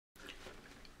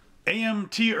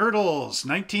AMT ERTL's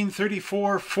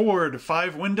 1934 Ford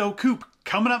 5-window coupe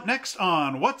coming up next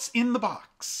on What's in the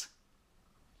Box.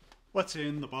 What's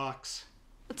in the box?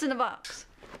 What's in the box?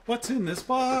 What's in this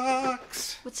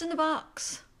box? What's in the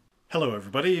box? Hello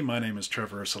everybody, my name is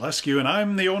Trevor Selescu and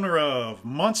I'm the owner of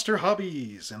Monster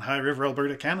Hobbies in High River,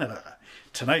 Alberta, Canada.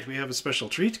 Tonight we have a special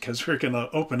treat because we're going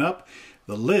to open up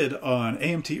the lid on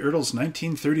AMT ERTL's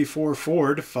 1934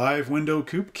 Ford 5-window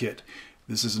coupe kit.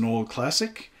 This is an old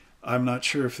classic. I'm not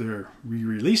sure if they're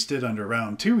re-released it under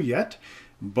round 2 yet,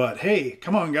 but hey,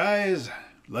 come on guys,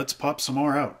 let's pop some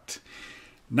more out.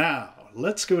 Now,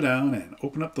 let's go down and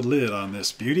open up the lid on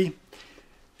this beauty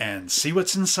and see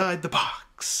what's inside the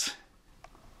box.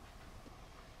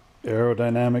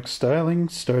 Aerodynamic styling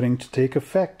starting to take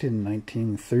effect in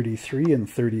 1933 and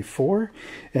 34,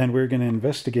 and we're going to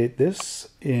investigate this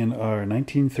in our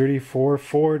 1934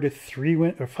 Ford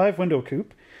 5-window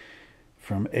coupe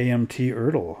from AMT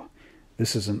ERTL.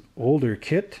 This is an older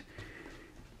kit.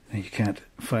 You can't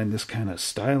find this kind of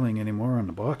styling anymore on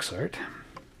the box art,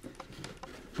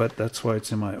 but that's why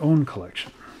it's in my own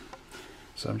collection.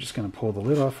 So I'm just going to pull the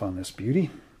lid off on this beauty.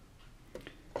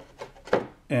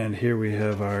 And here we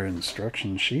have our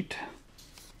instruction sheet,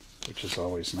 which is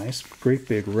always nice. Great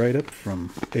big write-up from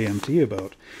AMT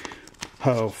about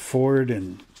how Ford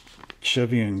and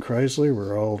Chevy and Chrysler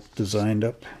were all designed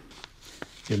up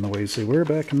in the ways they were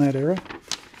back in that era.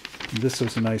 This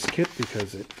is a nice kit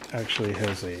because it actually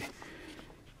has a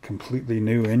completely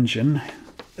new engine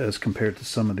as compared to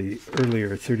some of the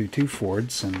earlier 32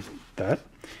 Fords and that.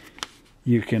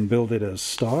 You can build it as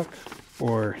stock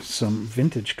or some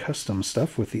vintage custom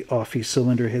stuff with the Offie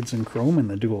cylinder heads in chrome and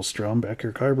the dual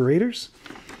Strombacher carburetors.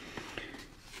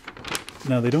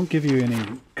 Now they don't give you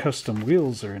any custom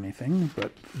wheels or anything,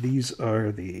 but these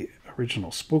are the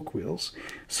original spoke wheels.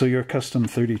 So your custom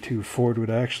 32 Ford would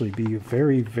actually be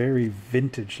very, very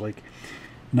vintage, like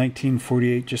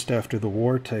 1948, just after the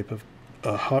war type of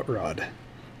a hot rod.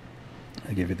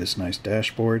 They give you this nice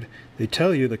dashboard. They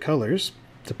tell you the colors.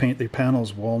 To paint the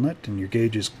panels walnut and your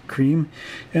gauge is cream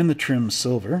and the trim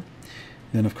silver.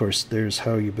 Then of course there's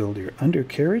how you build your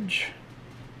undercarriage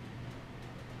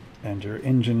and your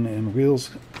engine and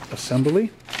wheels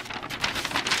assembly.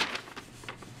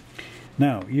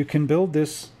 Now you can build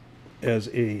this as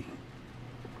a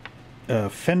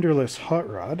fenderless hot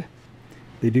rod.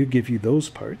 They do give you those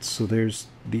parts, so there's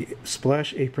the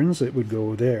splash aprons that would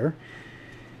go there.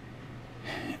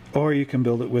 Or you can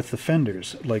build it with the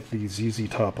fenders, like the ZZ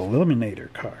Top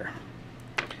Eliminator car.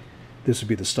 This would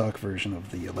be the stock version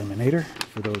of the Eliminator,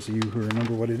 for those of you who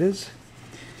remember what it is.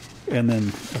 And then,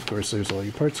 of course, there's all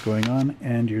your parts going on,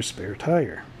 and your spare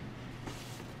tire.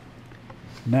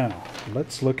 Now,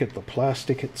 let's look at the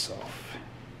plastic itself.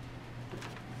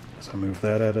 As I move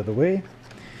that out of the way,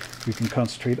 we can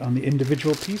concentrate on the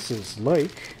individual pieces,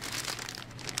 like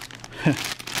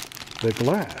the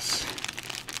glass.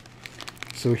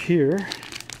 So here,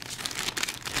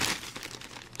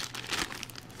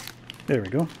 there we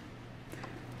go.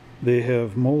 They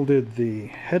have molded the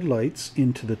headlights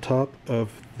into the top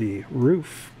of the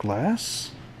roof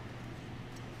glass,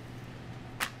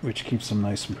 which keeps them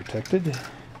nice and protected.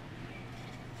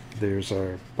 There's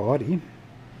our body,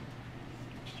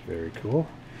 which is very cool.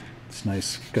 It's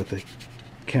nice, got the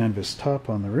canvas top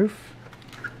on the roof.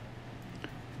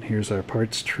 And here's our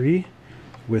parts tree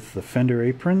with the fender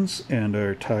aprons and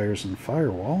our tires and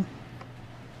firewall.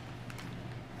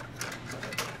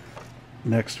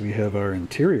 Next we have our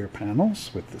interior panels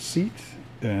with the seat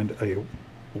and a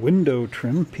window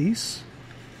trim piece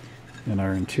and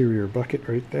our interior bucket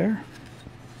right there.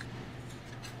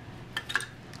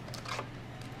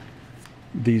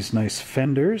 These nice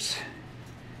fenders,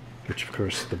 which of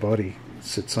course the body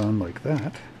sits on like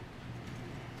that.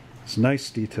 It's nice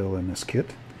detail in this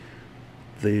kit.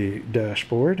 The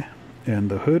dashboard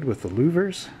and the hood with the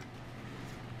louvers.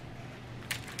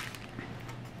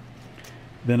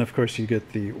 Then of course you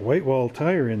get the white wall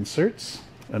tire inserts,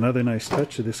 another nice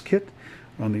touch of this kit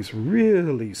on these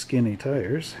really skinny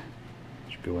tires,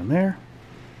 which go in there.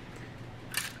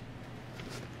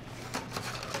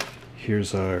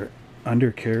 Here's our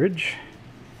undercarriage,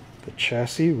 the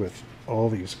chassis with all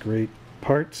these great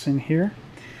parts in here,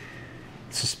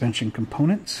 suspension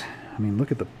components. I mean,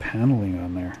 look at the paneling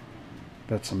on there.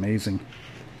 That's amazing.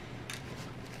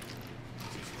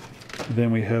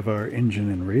 Then we have our engine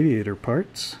and radiator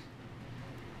parts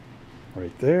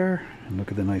right there. And look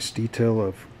at the nice detail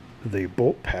of the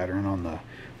bolt pattern on the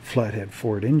flathead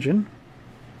Ford engine.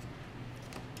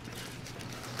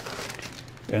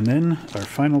 And then our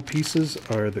final pieces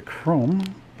are the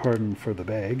chrome, pardon for the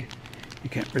bag. You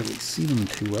can't really see them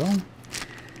too well.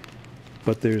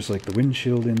 But there's like the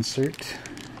windshield insert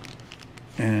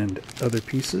and other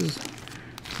pieces.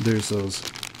 There's those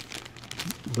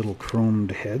little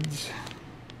chromed heads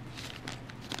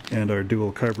and our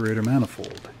dual carburetor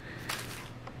manifold.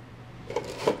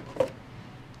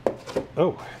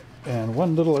 Oh, and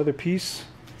one little other piece.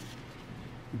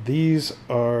 These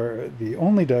are the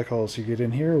only decals you get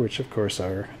in here, which of course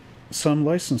are some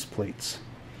license plates.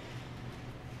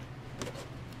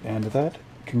 And that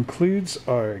concludes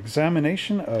our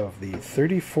examination of the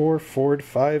 34 Ford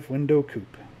 5-window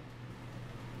coupe.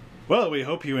 Well, we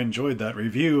hope you enjoyed that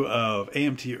review of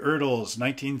AMT ERTL's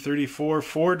 1934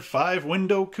 Ford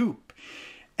 5-window coupe.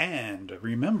 And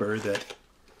remember that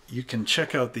you can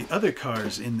check out the other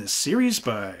cars in this series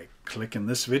by clicking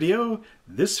this video,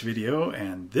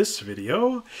 and this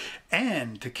video.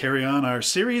 And to carry on our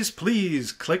series,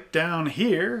 please click down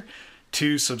here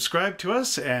to subscribe to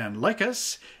us and like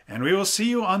us. And we will see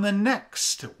you on the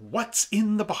next What's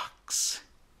in the Box.